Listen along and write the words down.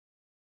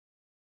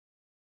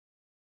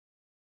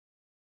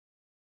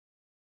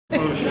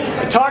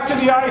I talked to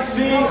the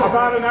IC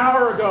about an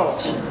hour ago.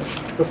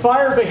 The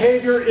fire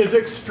behavior is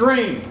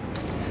extreme.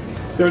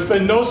 There's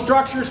been no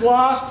structures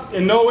lost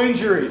and no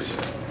injuries.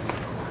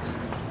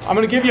 I'm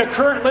going to give you a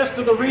current list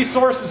of the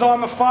resources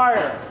on the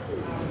fire.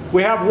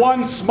 We have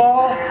one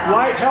small,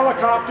 light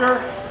helicopter.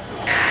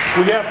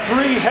 We have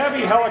 3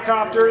 heavy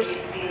helicopters.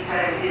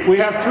 We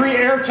have 3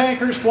 air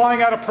tankers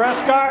flying out of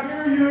Prescott.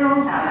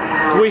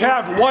 We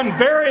have 1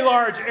 very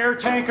large air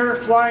tanker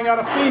flying out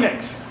of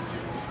Phoenix.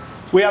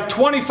 We have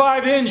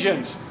 25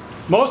 engines.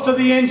 Most of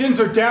the engines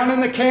are down in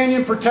the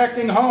canyon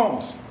protecting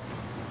homes.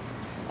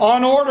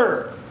 On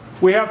order,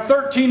 we have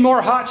 13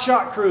 more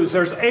hotshot crews.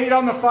 There's 8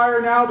 on the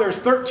fire now. There's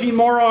 13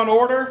 more on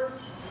order.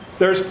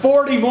 There's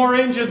 40 more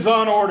engines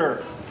on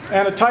order.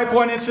 And a Type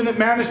 1 incident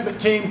management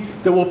team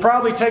that will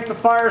probably take the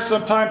fire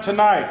sometime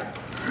tonight.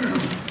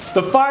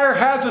 The fire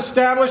has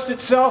established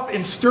itself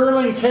in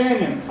Sterling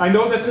Canyon. I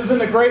know this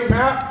isn't a great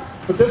map,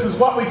 but this is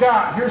what we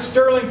got. Here's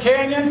Sterling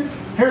Canyon.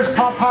 Here's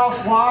Pump House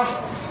Wash.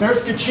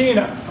 There's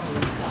Kachina.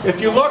 If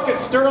you look at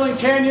Sterling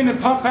Canyon and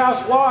Pump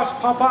House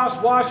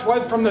Wash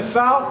went from the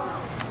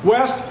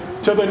southwest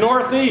to the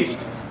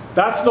northeast.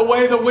 That's the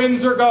way the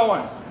winds are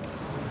going.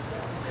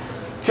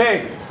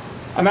 Okay,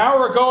 an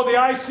hour ago the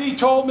IC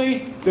told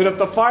me that if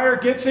the fire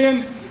gets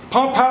in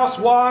Pump House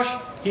Wash,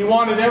 he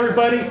wanted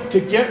everybody to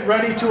get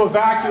ready to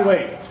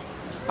evacuate.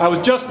 I was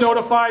just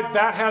notified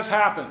that has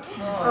happened.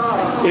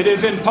 It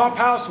is in Pump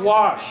House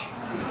Wash.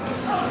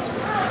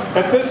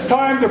 At this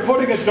time, they're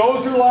putting a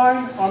dozer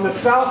line on the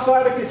south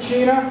side of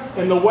Kachina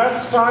and the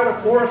west side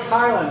of Forest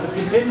Highlands, a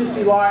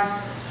contingency line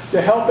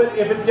to help it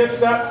if it gets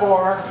that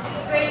far.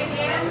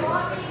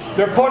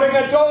 They're putting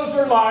a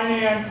dozer line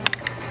in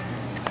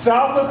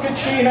south of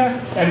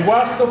Kachina and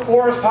west of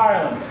Forest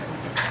Highlands.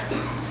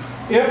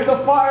 If the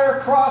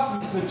fire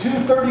crosses the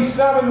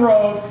 237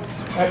 road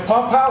at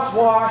Pump House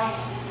Wash,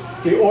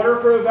 the order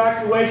for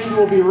evacuation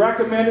will be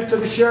recommended to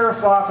the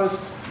Sheriff's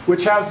Office,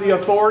 which has the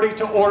authority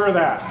to order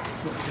that.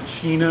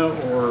 Kachina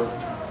or...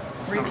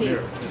 Repeat.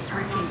 Just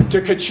repeat.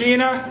 To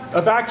Kachina,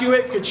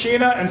 evacuate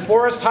Kachina and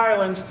Forest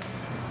Highlands.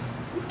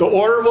 The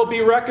order will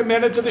be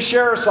recommended to the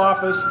Sheriff's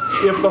Office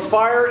if the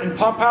fire in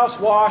Pump House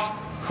Wash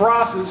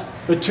crosses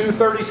the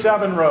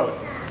 237 road.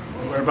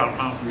 What about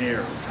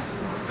Mountaineer?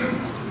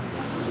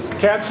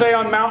 Can't say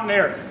on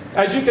Mountaineer.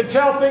 As you can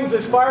tell,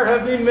 this fire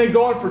hasn't even been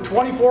going for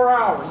 24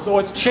 hours, so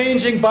it's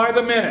changing by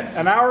the minute.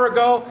 An hour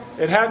ago,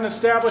 it hadn't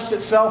established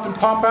itself in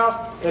Pump House.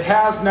 It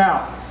has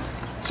now.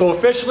 So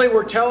officially,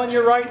 we're telling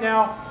you right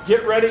now,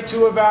 get ready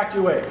to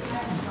evacuate.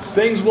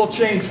 Things will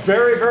change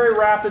very, very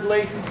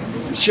rapidly.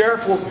 The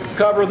Sheriff will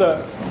cover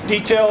the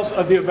details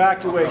of the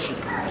evacuation.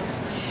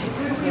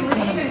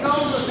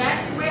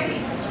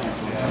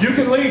 You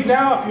can leave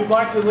now if you'd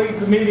like to leave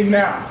the meeting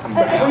now.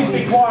 But please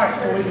be quiet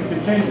so we can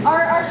continue.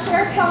 Our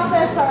Sheriff's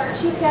Office, our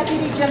Chief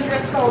Deputy Jim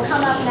Driscoll will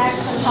come up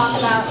next and talk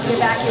about the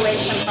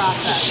evacuation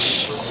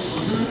process.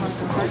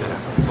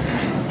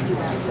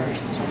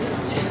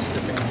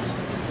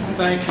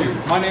 Thank you.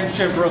 My name is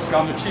Jim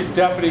Driscoll. I'm the Chief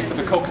Deputy for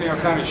the Coconino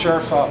County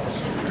Sheriff's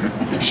Office.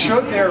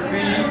 Should there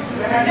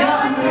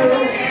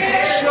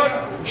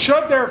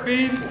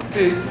be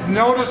the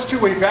notice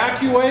to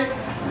evacuate,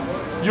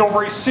 you'll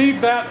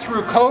receive that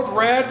through Code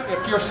Red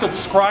if you're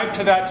subscribed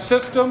to that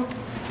system,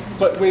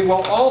 but we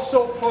will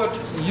also put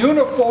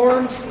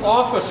uniformed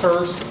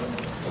officers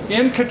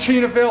in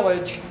Kachina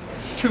Village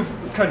to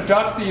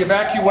conduct the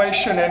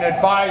evacuation and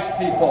advise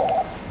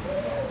people.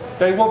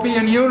 They will be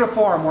in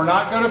uniform. We're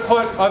not going to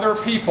put other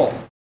people.